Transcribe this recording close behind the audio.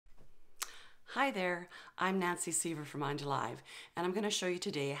Hi there, I'm Nancy Seaver from Mind Alive, and I'm going to show you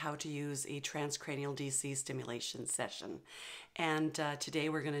today how to use a transcranial DC stimulation session. And today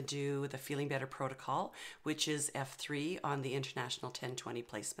we're going to do the Feeling Better protocol, which is F3 on the International 1020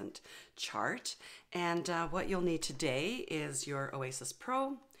 placement chart. And what you'll need today is your Oasis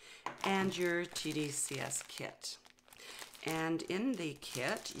Pro and your tDCS kit. And in the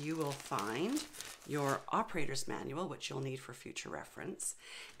kit, you will find your operator's manual, which you'll need for future reference.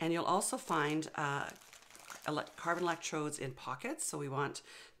 And you'll also find carbon electrodes in pockets. So we want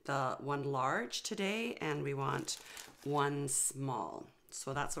the one large today, and we want one small.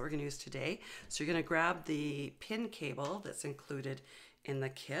 So that's what we're going to use today. So you're going to grab the pin cable that's included in the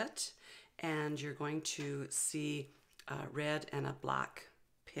kit, and you're going to see a red and a black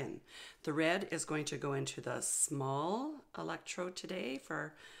pin. The red is going to go into the small electrode today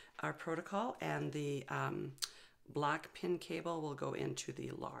for our protocol, and the black pin cable will go into the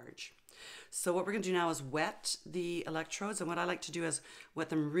large. So what we're going to do now is wet the electrodes, and what I like to do is wet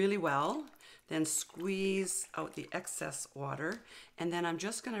them really well, then squeeze out the excess water, and then I'm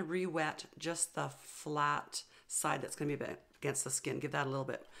just going to re-wet just the flat side that's going to be against the skin. Give that a little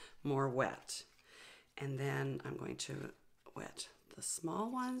bit more wet. And then I'm going to wet the small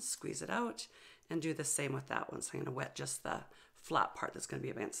ones, squeeze it out, and do the same with that one. So I'm going to wet just the flat part that's going to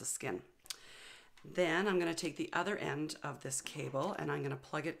be against the skin. Then I'm going to take the other end of this cable and I'm going to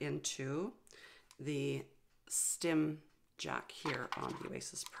plug it into the stim jack here on the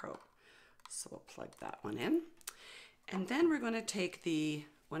Oasis Pro. So we'll plug that one in. And then we're going to take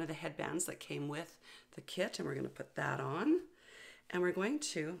one of the headbands that came with the kit, and we're going to put that on. And we're going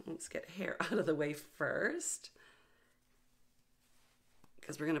to, let's get hair out of the way first,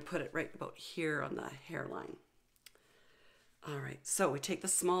 because we're going to put it right about here on the hairline. All right, so we take the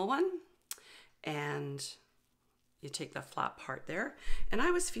small one and you take the flat part there, and I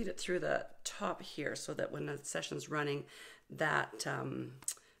always feed it through the top here so that when the session's running, that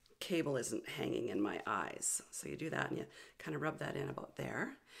cable isn't hanging in my eyes. So you do that and you kind of rub that in about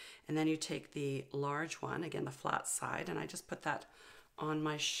there, and then you take the large one, again the flat side, and I just put that on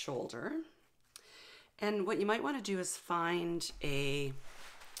my shoulder. And what you might want to do is find a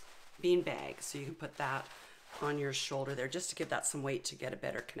bean bag so you can put that on your shoulder there, just to give that some weight to get a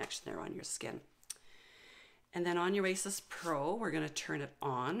better connection there on your skin. And then on your Oasis Pro, we're going to turn it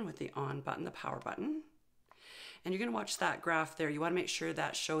on with the on button, the power button. And you're going to watch that graph there. You want to make sure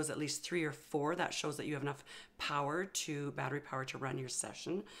that shows at least 3 or 4. That shows that you have enough battery power to run your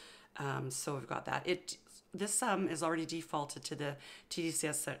session. So we've got that. This is already defaulted to the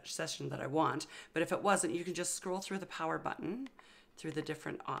tDCS session that I want, but if it wasn't, you can just scroll through the power button through the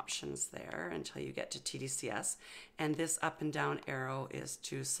different options there until you get to tDCS, and this up and down arrow is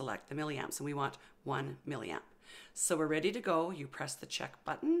to select the milliamps, and we want 1 milliamp. So we're ready to go. You press the check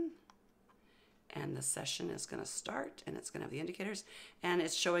button and the session is going to start, and it's going to have the indicators, and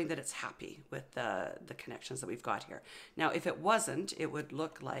it's showing that it's happy with the connections that we've got here. Now if it wasn't, it would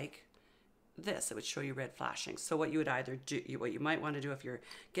look like this. It would show you red flashing. So what you would either do, what you might want to do if you're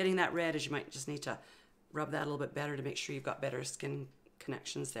getting that red, is you might just need to rub that a little bit better to make sure you've got better skin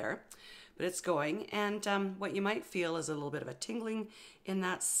connections there. But it's going, and what you might feel is a little bit of a tingling in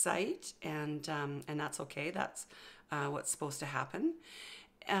that site, and that's okay. That's what's supposed to happen.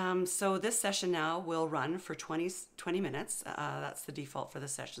 So this session now will run for 20 minutes. That's the default for the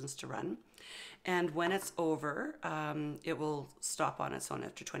sessions to run. And when it's over, it will stop on its own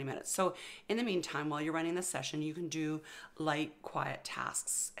after 20 minutes. So in the meantime, while you're running the session, you can do light, quiet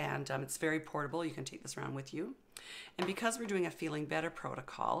tasks. And it's very portable. You can take this around with you. And because we're doing a Feeling Better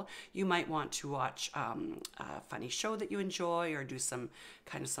protocol, you might want to watch a funny show that you enjoy, or do some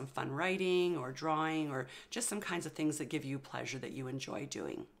fun writing or drawing, or just some kinds of things that give you pleasure that you enjoy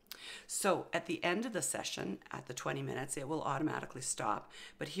doing. So at the end of the session, at the 20 minutes, it will automatically stop.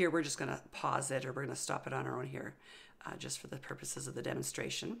 But here we're just going to pause it, or we're going to stop it on our own here, just for the purposes of the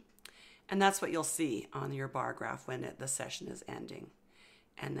demonstration. And that's what you'll see on your bar graph when the session is ending.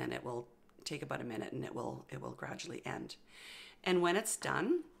 And then it will take about a minute, and it will gradually end. And when it's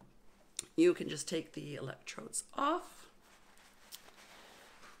done, you can just take the electrodes off.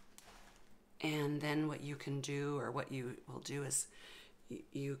 And then what you can do, or what you will do, is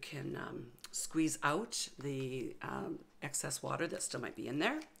you can squeeze out the excess water that still might be in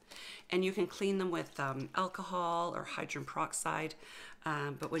there, and you can clean them with alcohol or hydrogen peroxide.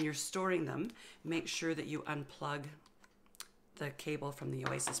 But when you're storing them, make sure that you unplug the cable from the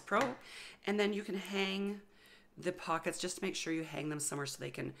Oasis Pro, and then you can hang the pockets. Just to make sure you hang them somewhere so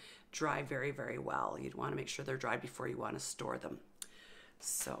they can dry very, very well. You'd want to make sure they're dry before you want to store them.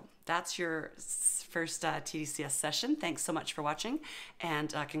 So that's your first tDCS session. Thanks so much for watching,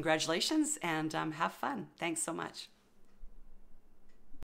 and congratulations, and have fun. Thanks so much.